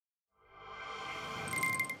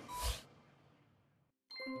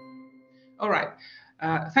All right.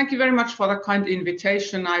 Thank you very much for the kind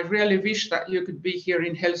invitation. I really wish that you could be here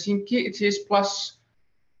in Helsinki. It is plus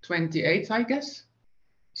 28, I guess.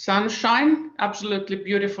 Sunshine, absolutely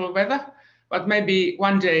beautiful weather. But maybe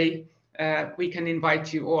one day we can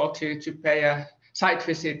invite you all to pay a site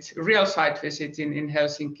visit, real site visit in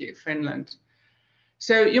Helsinki, Finland.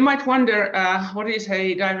 So you might wonder, what is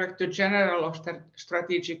a Director General of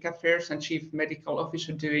Strategic Affairs and Chief Medical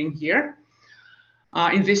Officer doing here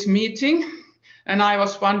in this meeting? And I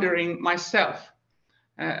was wondering myself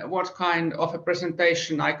what kind of a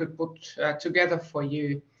presentation I could put together for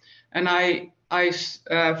you. And I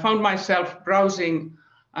found myself browsing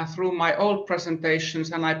through my old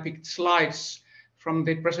presentations, and I picked slides from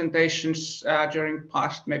the presentations during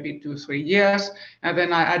past maybe 2-3 years, and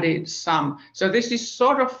then I added some. So this is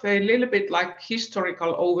sort of a little bit like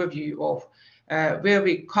historical overview of where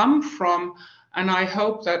we come from, and I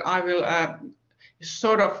hope that I will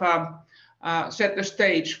sort of set the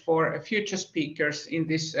stage for future speakers in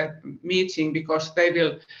this meeting, because they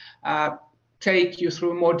will take you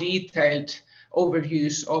through more detailed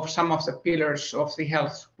overviews of some of the pillars of the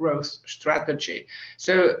health growth strategy.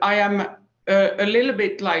 So I am a little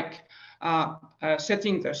bit like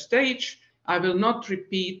setting the stage. I will not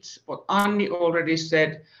repeat what Anni already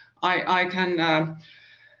said. I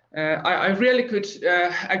really could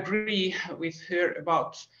agree with her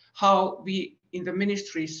about how we in the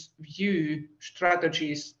ministries view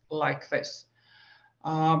strategies like this.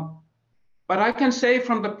 But I can say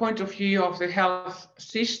from the point of view of the health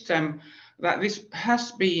system that this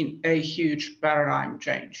has been a huge paradigm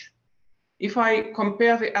change. If I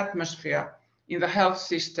compare the atmosphere in the health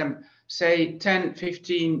system, say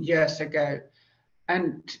 10-15 years ago,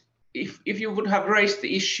 and if you would have raised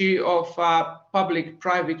the issue of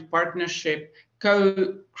public-private partnership,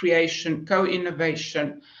 co-creation,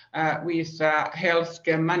 co-innovation with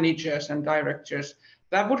healthcare managers and directors,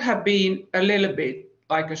 that would have been a little bit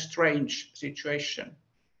like a strange situation,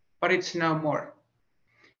 but it's no more.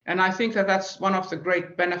 And I think that that's one of the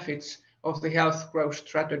great benefits of the health growth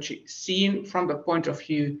strategy, seen from the point of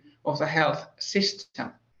view of the health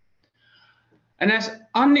system. And as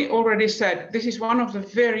Anni already said, this is one of the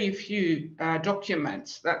very few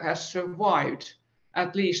documents that has survived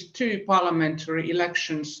at least 2 parliamentary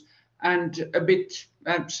elections and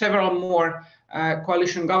several more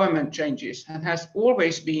coalition government changes, and has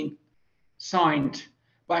always been signed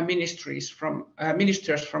by ministers from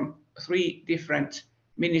 3 different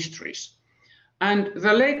ministries. And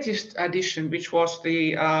the latest edition, which was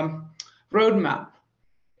the roadmap,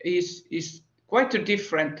 is quite a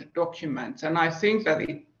different document. And I think that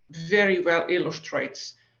it very well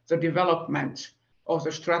illustrates the development of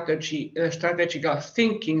the strategical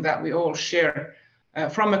thinking that we all share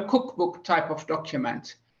from a cookbook type of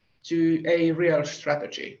document to a real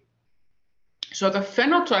strategy. So the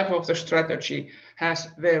phenotype of the strategy has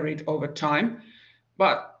varied over time,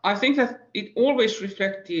 but I think that it always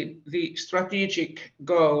reflected the strategic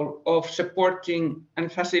goal of supporting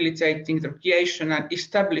and facilitating the creation and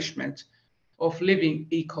establishment of living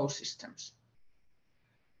ecosystems.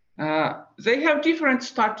 They have different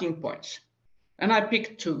starting points, and I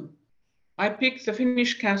picked 2. I picked the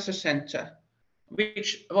Finnish Cancer Center,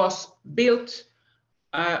 which was built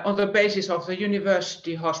on the basis of the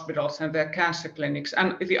university hospitals and their cancer clinics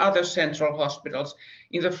and the other central hospitals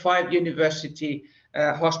in the 5 university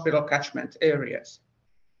hospital catchment areas.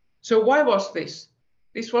 So why was this?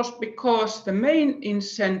 This was because the main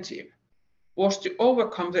incentive was to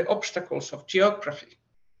overcome the obstacles of geography,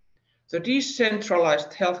 the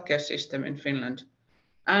decentralized healthcare system in Finland,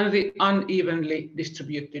 and the unevenly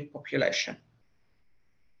distributed population.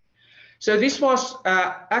 So this was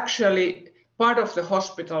actually part of the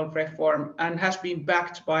hospital reform and has been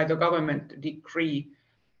backed by the government decree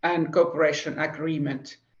and cooperation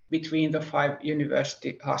agreement between the 5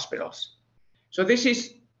 university hospitals. So this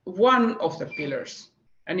is one of the pillars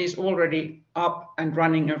and is already up and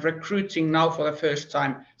running and recruiting now for the first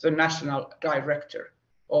time the national director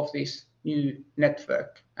of this new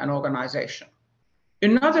network and organization.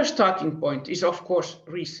 Another starting point is, of course,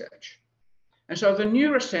 research. And so the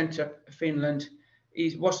Neurocenter Finland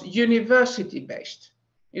was university-based.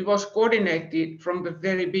 It was coordinated from the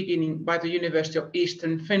very beginning by the University of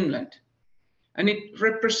Eastern Finland. And it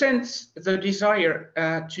represents the desire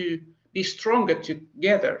to be stronger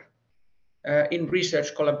together in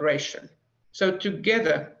research collaboration. So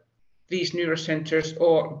together, these neurocenters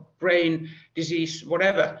or brain disease,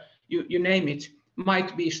 whatever you name it,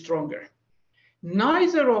 might be stronger.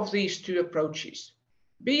 Neither of these 2 approaches,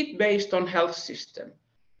 be it based on health system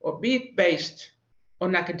or be it based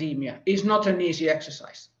on academia, is not an easy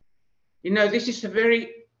exercise. You know, this is a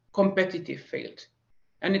very competitive field.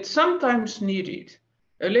 And it's sometimes needed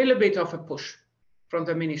a little bit of a push from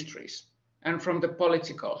the ministries and from the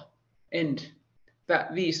political end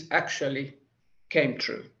that these actually came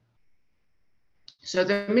true. So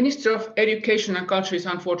the Minister of Education and Culture is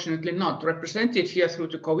unfortunately not represented here through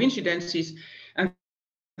the coincidences, and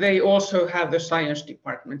they also have the science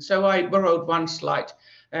department. So I borrowed one slide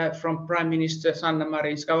from Prime Minister Sanna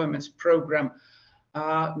Marin's government's program,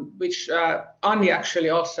 which Anni actually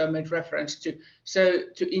also made reference to. So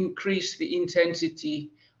to increase the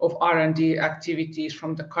intensity of R&D activities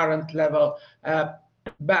from the current level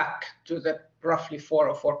back to the roughly 4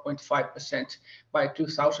 or 4.5% by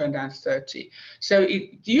 2030. So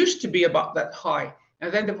it used to be about that high,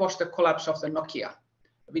 and then there was the collapse of the Nokia,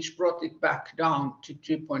 which brought it back down to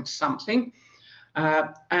 2 point something.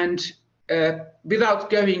 Without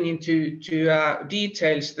going into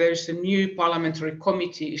details, there's a new parliamentary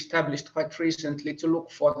committee established quite recently to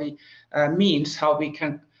look for the means how we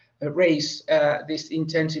can raise this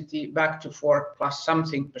intensity back to 4 plus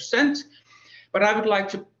something percent. But I would like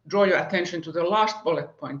to draw your attention to the last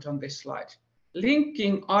bullet point on this slide,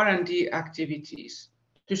 linking R&D activities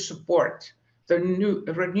to support the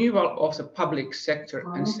renewal of the public sector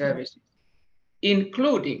and services,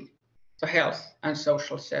 including the health and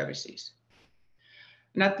social services.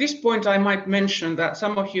 And at this point, I might mention that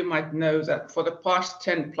some of you might know that for the past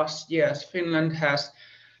 10 plus years, Finland has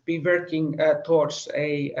been working towards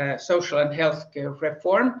a social and healthcare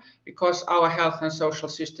reform, because our health and social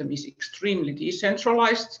system is extremely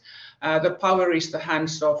decentralized. The power is the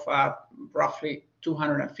hands of roughly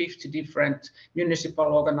 250 different municipal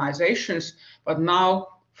organizations. But now,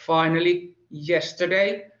 finally,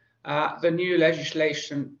 yesterday, the new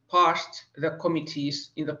legislation passed the committees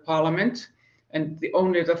in the parliament, and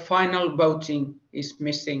only the final voting is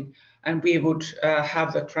missing. And we would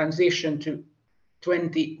have the transition to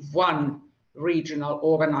 21 regional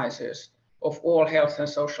organizers of all health and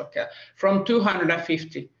social care, from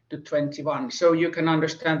 250 to 21. So you can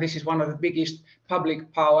understand this is one of the biggest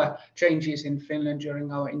public power changes in Finland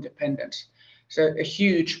during our independence. So a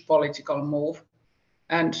huge political move.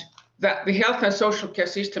 And that the health and social care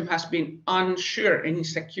system has been unsure and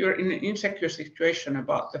insecure, in an insecure situation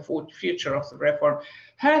about the future of the reform,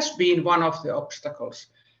 has been one of the obstacles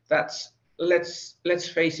that's, let's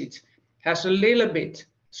face it, has a little bit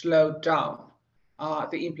slowed down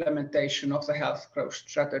the implementation of the health growth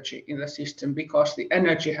strategy in the system, because the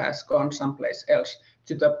energy has gone someplace else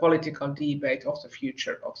to the political debate of the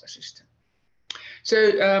future of the system.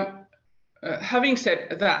 So having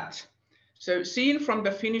said that, so seen from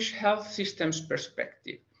the Finnish health system's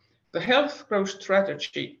perspective, the health growth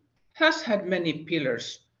strategy has had many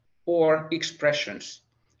pillars or expressions,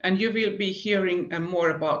 and you will be hearing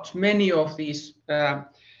more about many of these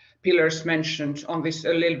pillars mentioned on this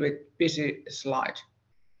a little bit busy slide.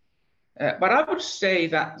 But I would say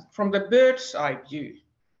that from the bird's eye view,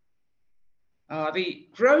 the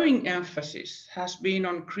growing emphasis has been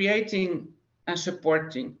on creating and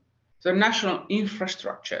supporting the national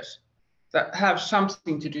infrastructures that have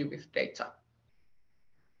something to do with data.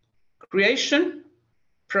 Creation,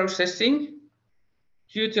 processing,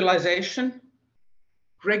 utilization,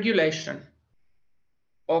 regulation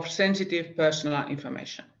of sensitive personal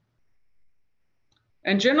information.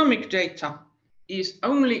 And genomic data is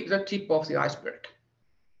only the tip of the iceberg.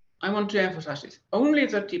 I want to emphasize this, only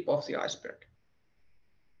the tip of the iceberg.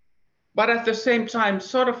 But at the same time,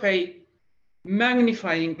 sort of a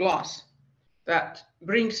magnifying glass that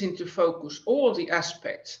brings into focus all the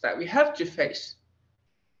aspects that we have to face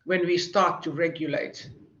when we start to regulate,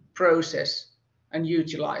 process, and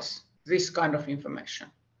utilize this kind of information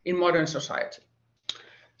in modern society.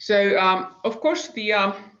 So, of course,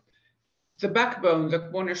 the backbone, the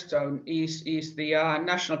cornerstone, is the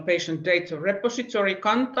National Patient Data Repository,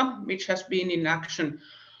 Kanta, which has been in action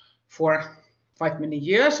for quite many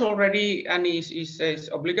years already, and is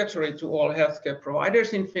obligatory to all healthcare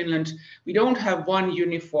providers in Finland. We don't have one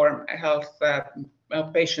uniform health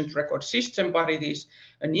patient record system, but it is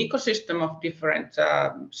an ecosystem of different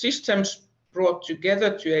systems brought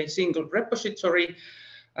together to a single repository.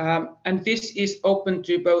 And this is open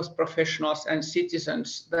to both professionals and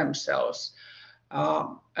citizens themselves.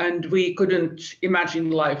 And we couldn't imagine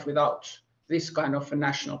life without this kind of a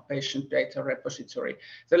national patient data repository.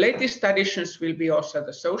 The latest additions will be also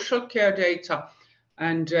the social care data.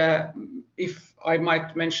 And if I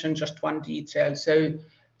might mention just one detail, so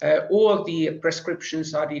all the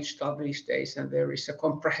prescriptions are digital these days, and there is a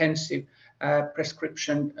comprehensive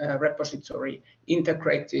prescription repository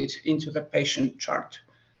integrated into the patient chart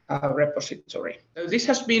repository. So this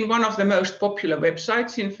has been one of the most popular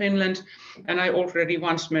websites in Finland, and I already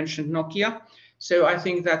once mentioned Nokia. So I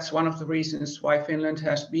think that's one of the reasons why Finland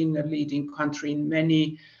has been a leading country in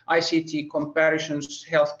many ICT comparisons,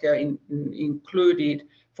 healthcare included,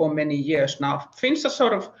 for many years now. Finns are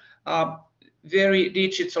sort of very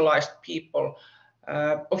digitalized people.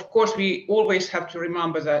 Of course, we always have to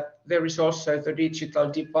remember that there is also the digital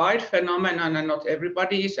divide phenomenon, and not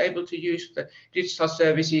everybody is able to use the digital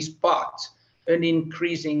services, but an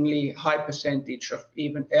increasingly high percentage of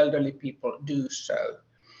even elderly people do so.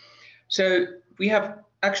 So we have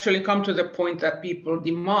actually come to the point that people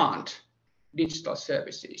demand digital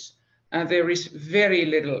services, and there is very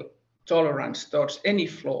little tolerance towards any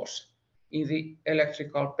flaws in the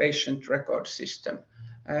electronic patient record system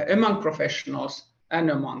among professionals and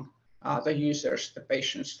among the users, the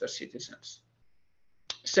patients, the citizens.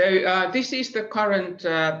 So this is the current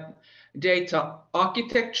data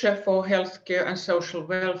architecture for healthcare and social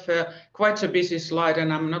welfare. Quite a busy slide,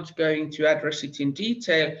 and I'm not going to address it in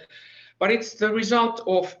detail, but it's the result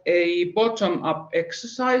of a bottom-up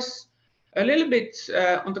exercise, a little bit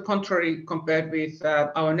on the contrary compared with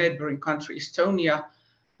our neighboring country, Estonia.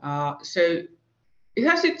 So it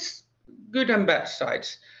has its good and bad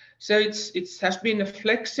sides. So it has been a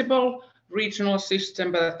flexible regional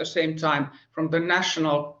system, but at the same time, from the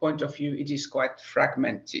national point of view, it is quite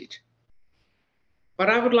fragmented.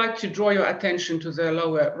 But I would like to draw your attention to the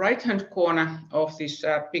lower right-hand corner of this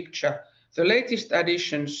picture. The latest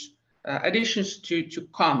additions to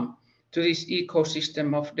come to this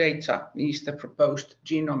ecosystem of data is the proposed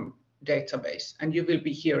genome database, and you will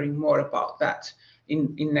be hearing more about that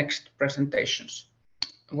in next presentations.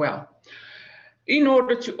 Well, in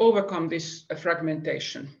order to overcome this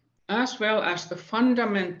fragmentation, as well as the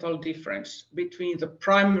fundamental difference between the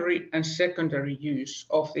primary and secondary use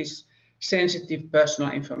of this sensitive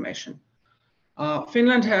personal information,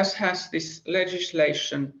 Finland has this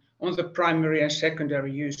legislation on the primary and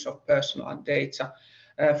secondary use of personal data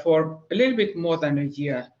for a little bit more than a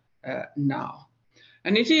year now.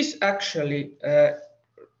 And it is actually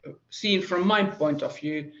seen from my point of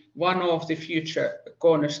view, one of the future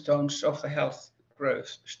cornerstones of the health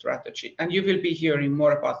growth strategy. And you will be hearing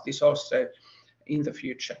more about this also in the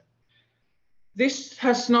future. This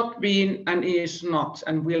has not been and is not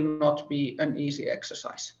and will not be an easy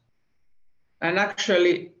exercise. And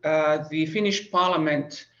actually, the Finnish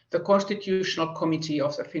Parliament, the Constitutional Committee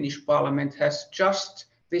of the Finnish Parliament has just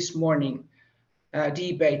this morning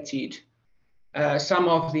debated some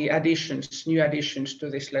of the new additions to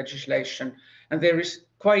this legislation. And there is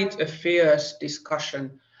quite a fierce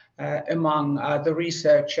discussion among the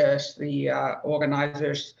researchers, the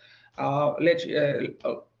organizers,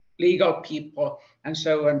 legal people, and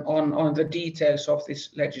so on the details of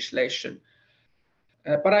this legislation.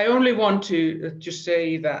 But I only want to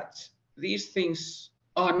say that these things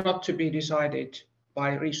are not to be decided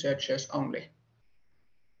by researchers only.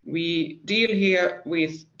 We deal here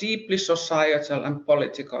with deeply societal and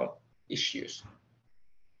political issues.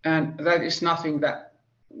 And that is nothing that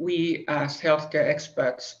we as healthcare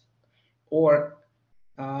experts or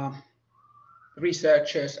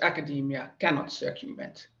researchers, academia cannot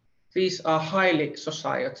circumvent. These are highly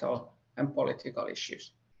societal and political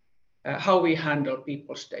issues. How we handle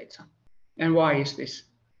people's data. And why is this?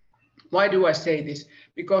 Why do I say this?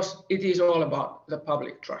 Because it is all about the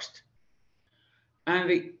public trust. And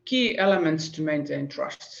the key elements to maintain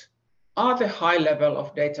trust are the high level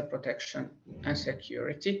of data protection and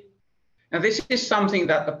security. And this is something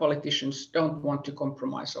that the politicians don't want to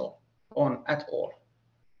compromise on at all.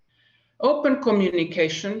 Open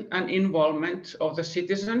communication and involvement of the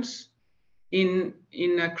citizens in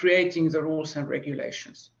creating the rules and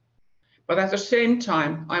regulations. But at the same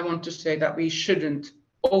time, I want to say that we shouldn't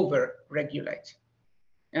over-regulate.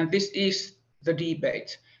 And this is the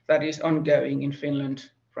debate that is ongoing in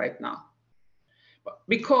Finland right now.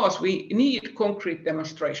 Because we need concrete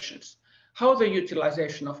demonstrations how the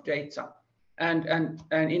utilization of data and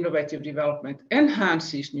innovative development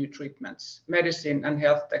enhances new treatments, medicine and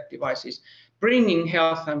health tech devices, bringing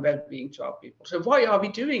health and well-being to our people. So why are we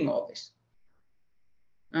doing all this?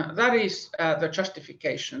 That is the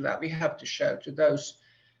justification that we have to show to those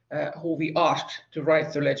who we asked to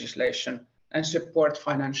write the legislation and support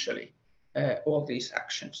financially all these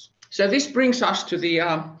actions. So this brings us to the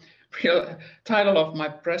real title of my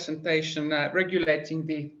presentation, Regulating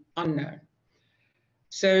the Unknown.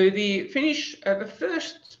 So the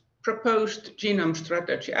first proposed genome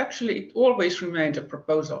strategy, actually it always remained a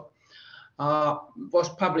proposal, was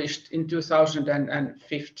published in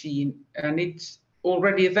 2015, and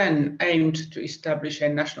already then aimed to establish a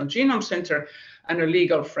national genome center and a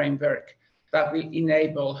legal framework that will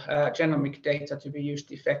enable genomic data to be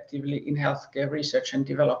used effectively in healthcare research and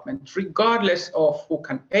development, regardless of who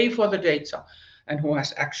can pay for the data and who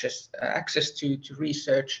has access to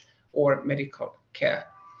research or medical care.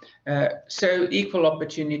 So equal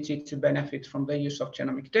opportunity to benefit from the use of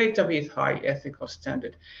genomic data with high ethical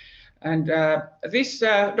standard. And this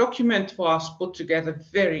document was put together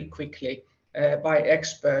very quickly by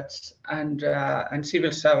experts and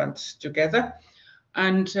civil servants together.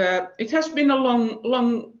 And it has been a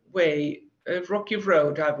long way, a rocky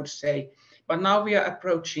road, I would say. But now we are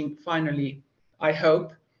approaching, finally, I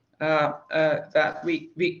hope, that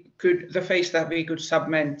the phase that we could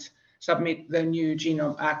submit the new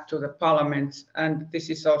Genome Act to the Parliament, and this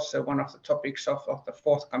is also one of the topics of the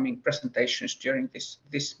forthcoming presentations during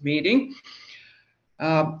this meeting.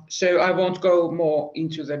 So I won't go more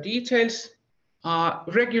into the details.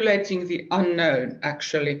 Regulating the unknown,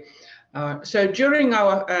 actually. So during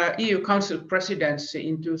our EU Council presidency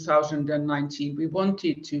in 2019, we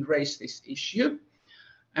wanted to raise this issue.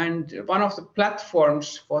 And one of the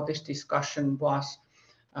platforms for this discussion was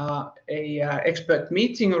a expert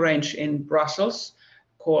meeting arranged in Brussels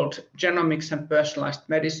called Genomics and Personalized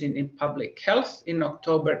Medicine in Public Health in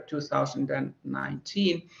October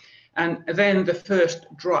 2019. And then the first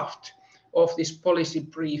draft of this policy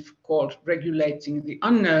brief called Regulating the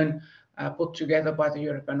Unknown, put together by the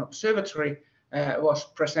European Observatory, was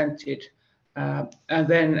presented. And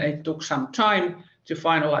then it took some time to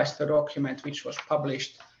finalize the document, which was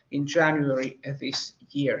published in January this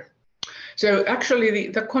year. So actually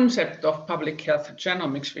the concept of public health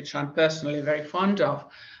genomics, which I'm personally very fond of,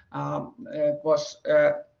 was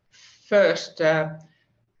first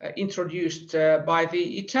introduced by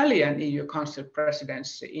the Italian EU Council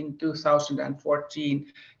presidency in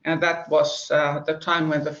 2014. And that was the time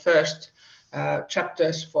when the first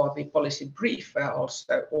chapters for the policy brief were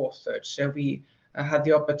also authored. So we had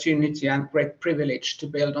the opportunity and great privilege to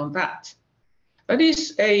build on that. That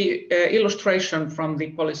is a illustration from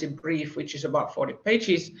the policy brief, which is about 40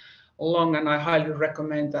 pages long, and I highly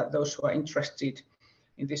recommend that those who are interested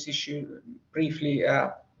in this issue briefly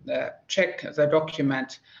check the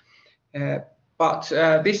document. But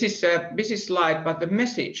this is a busy slide, but the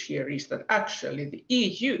message here is that actually the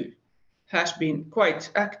EU has been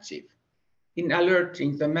quite active in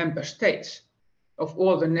alerting the member states of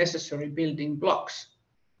all the necessary building blocks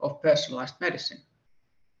of personalized medicine.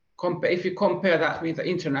 If you compare that with the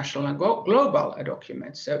international and global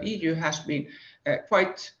documents, so EU has been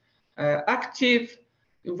quite active,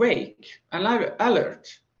 awake, and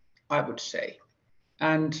alert, I would say.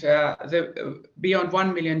 And the beyond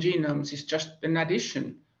 1 million genomes is just an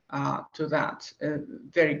addition to that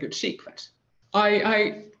very good sequence.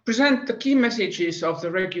 I present the key messages of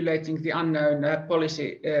the Regulating the Unknown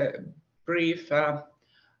policy brief.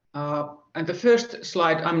 And the first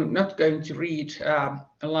slide I'm not going to read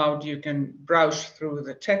aloud. You can browse through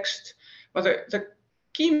the text. But the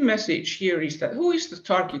key message here is that who is the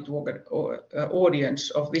target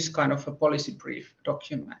audience of this kind of a policy brief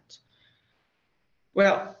document?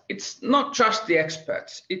 Well, it's not just the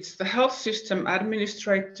experts. It's the health system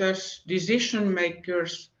administrators, decision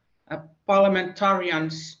makers,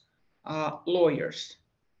 parliamentarians, lawyers,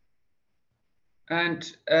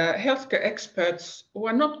 and healthcare experts who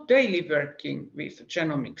are not daily working with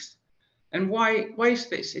genomics. And why is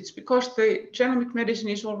this? It's because the genomic medicine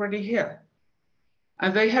is already here,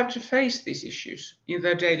 and they have to face these issues in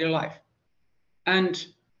their daily life. And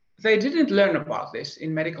they didn't learn about this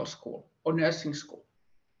in medical school or nursing school.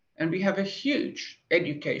 And we have a huge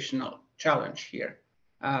educational challenge here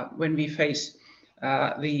when we face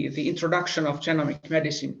the introduction of genomic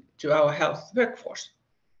medicine to our health workforce.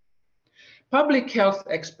 Public health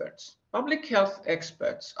experts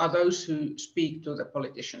are those who speak to the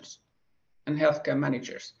politicians and healthcare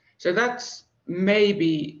managers. So that's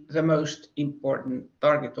maybe the most important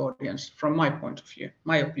target audience from my point of view,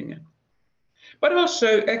 my opinion. But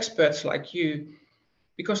also experts like you,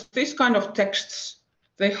 because these kind of texts,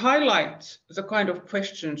 they highlight the kind of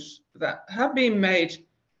questions that have been made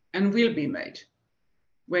and will be made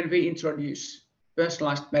when we introduce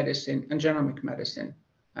personalized medicine and genomic medicine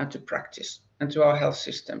to practice and to our health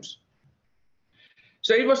systems.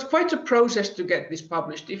 So it was quite a process to get this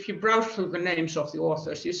published. If you browse through the names of the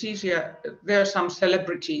authors, you see here there are some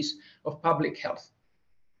celebrities of public health.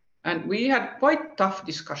 And we had quite tough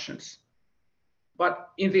discussions. But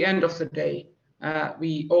in the end of the day,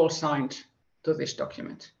 we all signed to this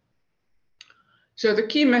document. So the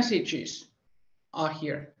key messages are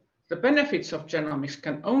here. The benefits of genomics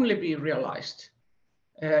can only be realized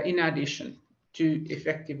in addition to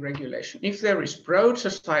effective regulation. If there is broad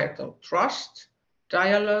societal trust,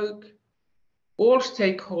 dialogue, all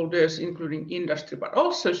stakeholders, including industry, but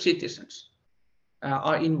also citizens,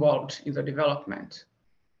 are involved in the development.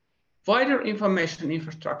 Wider information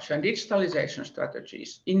infrastructure and digitalization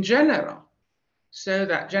strategies in general, so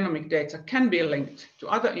that genomic data can be linked to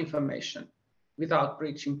other information without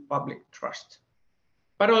breaching public trust.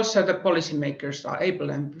 But also the policymakers are able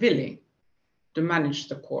and willing to manage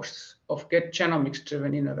the costs of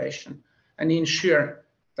genomics-driven innovation and ensure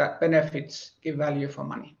that benefits give value for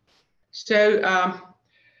money. So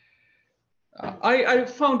I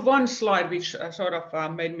found one slide which sort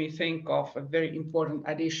of made me think of a very important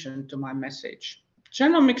addition to my message.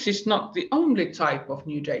 Genomics is not the only type of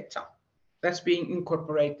new data that's being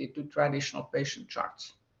incorporated to traditional patient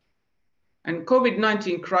charts. And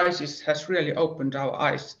COVID-19 crisis has really opened our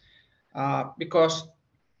eyes because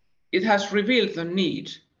it has revealed the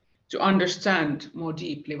need to understand more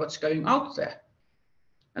deeply what's going out there.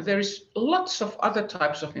 And there is lots of other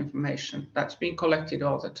types of information that's being collected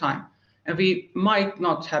all the time. And we might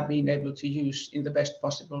not have been able to use in the best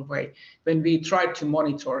possible way when we tried to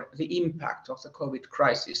monitor the impact of the COVID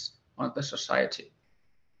crisis on the society.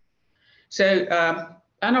 So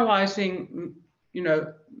analyzing,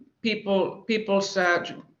 people's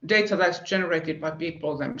data that's generated by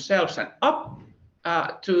people themselves and up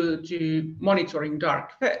to monitoring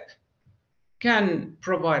dark web can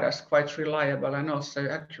provide us quite reliable and also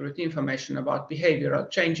accurate information about behavioral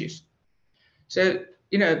changes. So,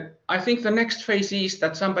 I think the next phase is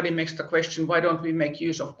that somebody makes the question, why don't we make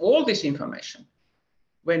use of all this information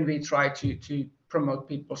when we try to promote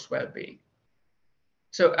people's well-being?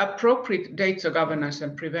 So appropriate data governance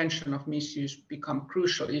and prevention of misuse become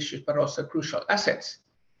crucial issues, but also crucial assets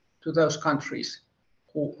to those countries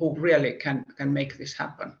who really can make this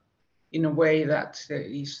happen in a way that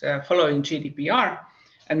is following GDPR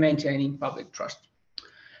and maintaining public trust.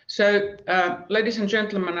 So, ladies and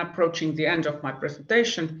gentlemen, approaching the end of my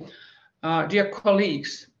presentation, dear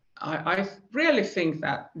colleagues, I really think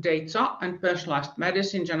that data and personalized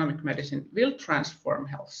medicine, genomic medicine, will transform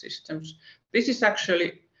health systems. This is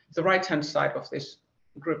actually the right-hand side of this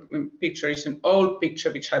group picture is an old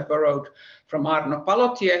picture which I borrowed from Arno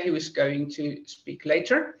Palotier, who is going to speak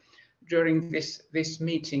later during this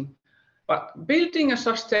meeting. But building a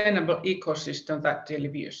sustainable ecosystem that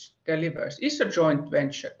delivers is a joint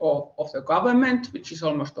venture of the government, which is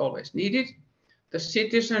almost always needed, the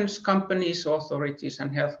citizens, companies, authorities,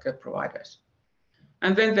 and healthcare providers.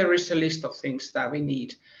 And then there is a list of things that we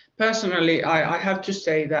need. Personally, I have to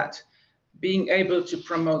say that being able to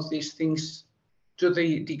promote these things to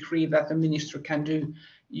the degree that the ministry can do,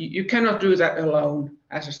 you cannot do that alone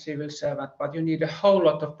as a civil servant, but you need a whole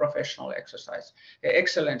lot of professional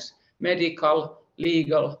excellence, medical,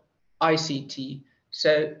 legal, ICT.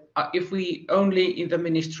 So if we only in the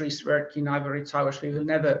ministries work in ivory towers, we will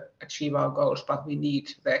never achieve our goals, but we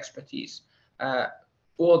need the expertise,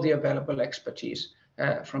 all the available expertise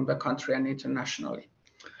from the country and internationally.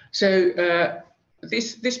 So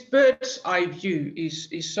this bird's eye view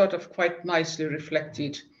is sort of quite nicely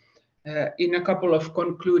reflected in a couple of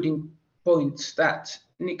concluding points that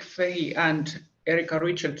Nick Fahey and Erika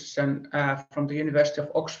Richardson from the University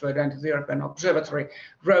of Oxford and the European Observatory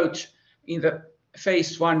wrote in the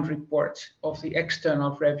phase 1 report of the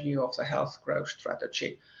external review of the health growth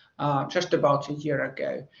strategy just about a year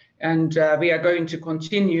ago. And we are going to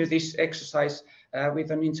continue this exercise with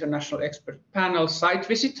an international expert panel site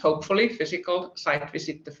visit, hopefully physical site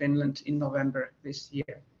visit to Finland in November this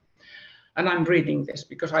year. And I'm reading this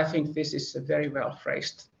because I think this is a very well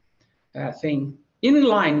phrased thing. In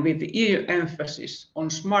line with the EU emphasis on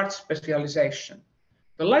smart specialization,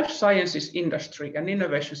 the life sciences industry and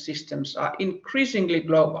innovation systems are increasingly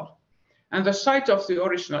global, and the site of the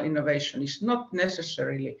original innovation is not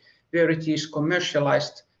necessarily where it is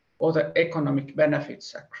commercialized or the economic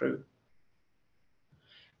benefits accrue.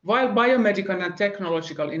 While biomedical and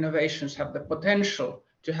technological innovations have the potential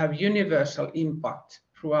to have universal impact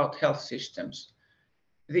throughout health systems,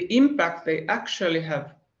 the impact they actually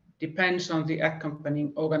have depends on the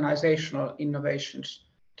accompanying organizational innovations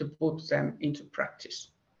to put them into practice.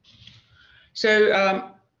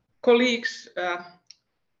 So, colleagues,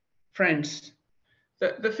 friends,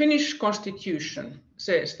 the Finnish constitution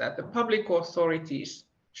says that the public authorities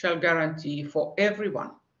shall guarantee for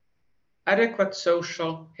everyone adequate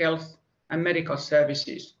social, health, and medical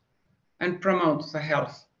services and promote the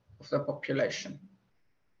health of the population.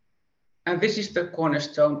 And this is the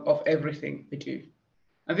cornerstone of everything we do.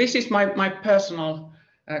 And this is my personal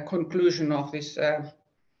conclusion of this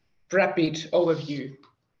rapid overview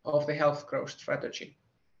of the health growth strategy.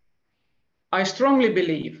 I strongly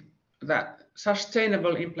believe that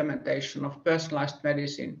sustainable implementation of personalized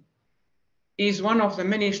medicine is one of the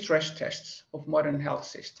many stress tests of modern health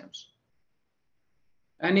systems.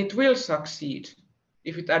 And it will succeed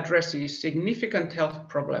if it addresses significant health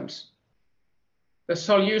problems. The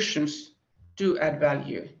solutions do add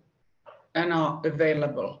value and are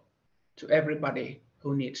available to everybody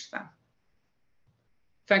who needs them.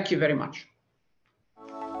 Thank you very much.